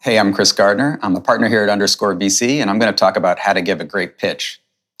Hey, I'm Chris Gardner. I'm a partner here at Underscore VC, and I'm going to talk about how to give a great pitch.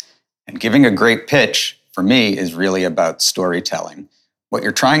 And giving a great pitch, for me, is really about storytelling. What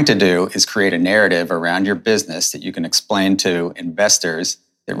you're trying to do is create a narrative around your business that you can explain to investors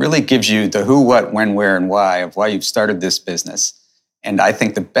that really gives you the who, what, when, where, and why of why you've started this business. And I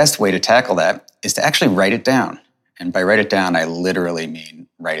think the best way to tackle that is to actually write it down. And by write it down, I literally mean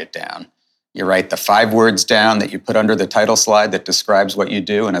write it down. You write the 5 words down that you put under the title slide that describes what you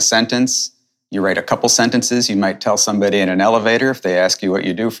do in a sentence. You write a couple sentences you might tell somebody in an elevator if they ask you what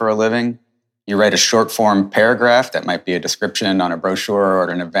you do for a living. You write a short form paragraph that might be a description on a brochure or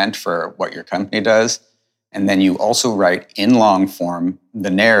an event for what your company does. And then you also write in long form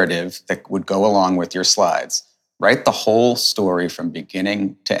the narrative that would go along with your slides. Write the whole story from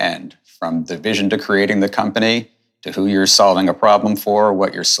beginning to end, from the vision to creating the company, to who you're solving a problem for,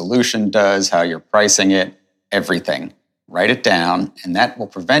 what your solution does, how you're pricing it, everything. Write it down, and that will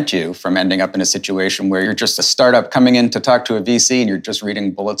prevent you from ending up in a situation where you're just a startup coming in to talk to a VC and you're just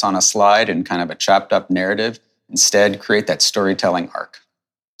reading bullets on a slide and kind of a chopped up narrative. Instead, create that storytelling arc.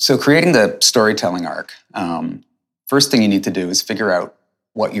 So creating the storytelling arc, first thing you need to do is figure out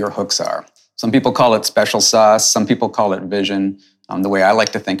what your hooks are. Some people call it special sauce, some people call it vision. The way I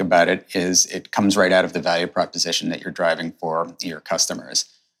like to think about it is it comes right out of the value proposition that you're driving for your customers.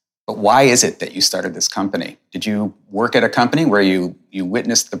 But why is it that you started this company? Did you work at a company where you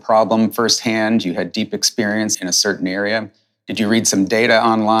witnessed the problem firsthand, you had deep experience in a certain area? Did you read some data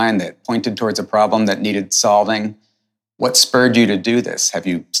online that pointed towards a problem that needed solving? What spurred you to do this? Have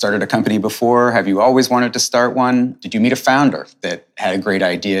you started a company before? Have you always wanted to start one? Did you meet a founder that had a great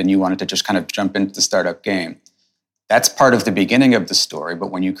idea and you wanted to just kind of jump into the startup game? That's part of the beginning of the story, but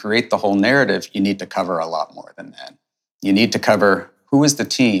when you create the whole narrative, you need to cover a lot more than that. You need to cover who is the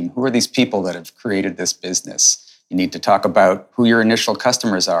team, who are these people that have created this business. You need to talk about who your initial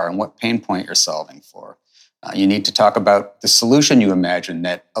customers are and what pain point you're solving for. You need to talk about the solution you imagine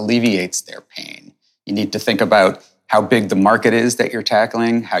that alleviates their pain. You need to think about how big the market is that you're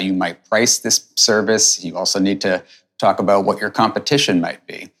tackling, how you might price this service. You also need to talk about what your competition might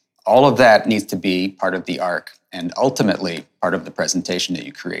be. All of that needs to be part of the arc and ultimately part of the presentation that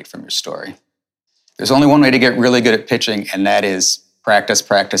you create from your story. There's only one way to get really good at pitching, and that is practice,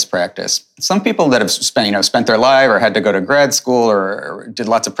 practice, practice. Some people that have spent their life or had to go to grad school or did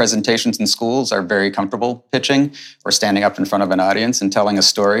lots of presentations in schools are very comfortable pitching or standing up in front of an audience and telling a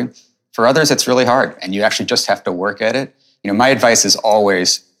story. For others, it's really hard, and you actually just have to work at it. My advice is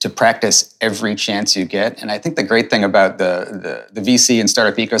always to practice every chance you get. And I think the great thing about the VC and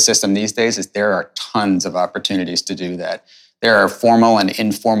startup ecosystem these days is there are tons of opportunities to do that. There are formal and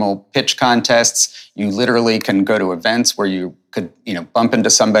informal pitch contests. You literally can go to events where you could, bump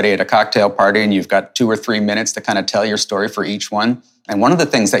into somebody at a cocktail party and you've got 2 or 3 minutes to kind of tell your story for each one. And one of the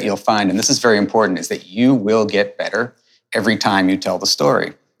things that you'll find, and this is very important, is that you will get better every time you tell the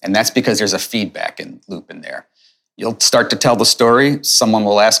story. And that's because there's a feedback loop in there. You'll start to tell the story, someone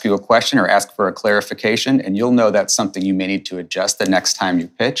will ask you a question or ask for a clarification, and you'll know that's something you may need to adjust the next time you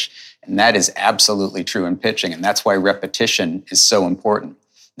pitch. And that is absolutely true in pitching, and that's why repetition is so important.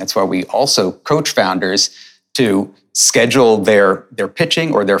 That's why we also coach founders to schedule their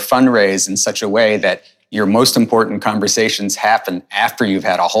pitching or their fundraise in such a way that your most important conversations happen after you've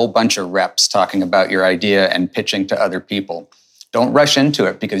had a whole bunch of reps talking about your idea and pitching to other people. Don't rush into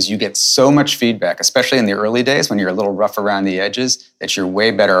it because you get so much feedback, especially in the early days when you're a little rough around the edges, that you're way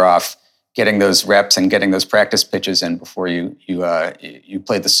better off getting those reps and getting those practice pitches in before you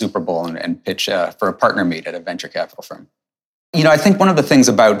play the Super Bowl and pitch for a partner meet at a venture capital firm. I think one of the things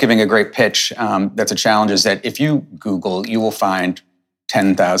about giving a great pitch that's a challenge is that if you Google, you will find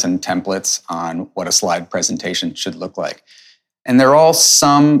 10,000 templates on what a slide presentation should look like. And they're all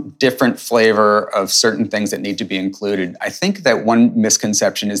some different flavor of certain things that need to be included. I think that one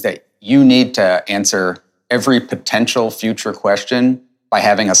misconception is that you need to answer every potential future question by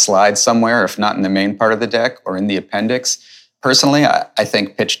having a slide somewhere, if not in the main part of the deck or in the appendix. Personally, I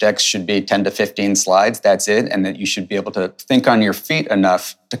think pitch decks should be 10 to 15 slides, that's it, and that you should be able to think on your feet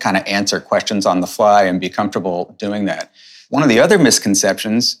enough to kind of answer questions on the fly and be comfortable doing that. One of the other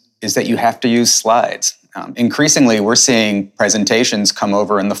misconceptions is that you have to use slides. Increasingly, we're seeing presentations come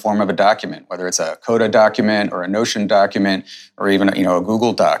over in the form of a document, whether it's a Coda document or a Notion document or even a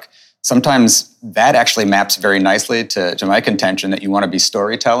Google Doc. Sometimes that actually maps very nicely to my contention that you want to be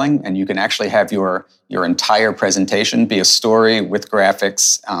storytelling, and you can actually have your entire presentation be a story with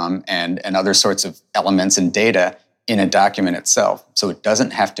graphics and other sorts of elements and data in a document itself. So it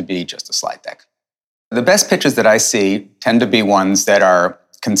doesn't have to be just a slide deck. The best pitches that I see tend to be ones that are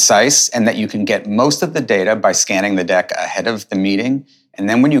concise and that you can get most of the data by scanning the deck ahead of the meeting And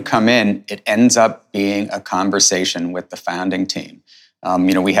then when you come in, it ends up being a conversation with the founding team.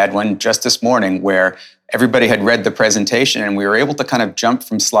 We had one just this morning where everybody had read the presentation and we were able to kind of jump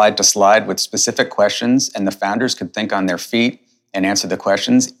from slide to slide with specific questions, and the founders could think on their feet and answer the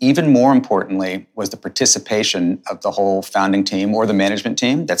questions. Even more importantly was the participation of the whole founding team or the management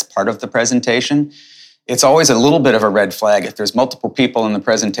team that's part of the presentation. It's always a little bit of a red flag if there's multiple people in the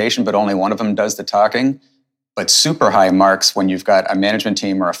presentation, but only one of them does the talking. But super high marks when you've got a management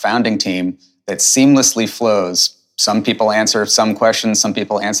team or a founding team that seamlessly flows. Some people answer some questions, some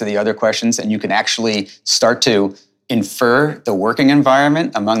people answer the other questions, and you can actually start to infer the working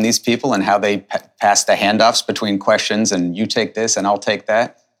environment among these people and how they pass the handoffs between questions and you take this and I'll take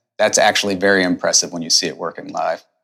that. That's actually very impressive when you see it working live.